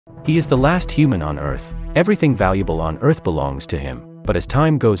He is the last human on Earth. Everything valuable on Earth belongs to him, but as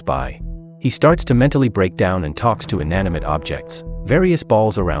time goes by, he starts to mentally break down and talks to inanimate objects, various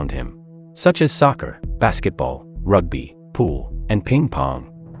balls around him, such as soccer, basketball, rugby, pool, and ping pong,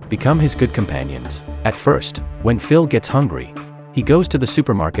 become his good companions. At first, when Phil gets hungry, he goes to the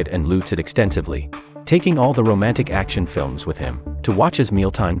supermarket and loots it extensively, taking all the romantic action films with him to watch his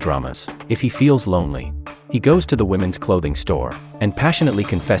mealtime dramas. If he feels lonely, he goes to the women's clothing store and passionately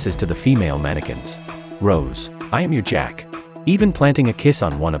confesses to the female mannequins, "Rose, I am your Jack," even planting a kiss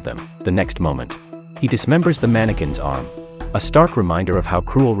on one of them. The next moment, he dismembers the mannequin's arm, a stark reminder of how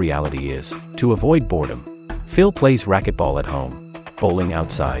cruel reality is. To avoid boredom, Phil plays racquetball at home, bowling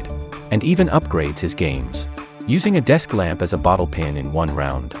outside, and even upgrades his games, using a desk lamp as a bottle pin in one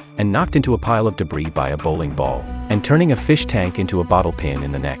round, and knocked into a pile of debris by a bowling ball, and turning a fish tank into a bottle pin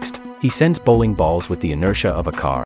in the next. He sends bowling balls with the inertia of a car,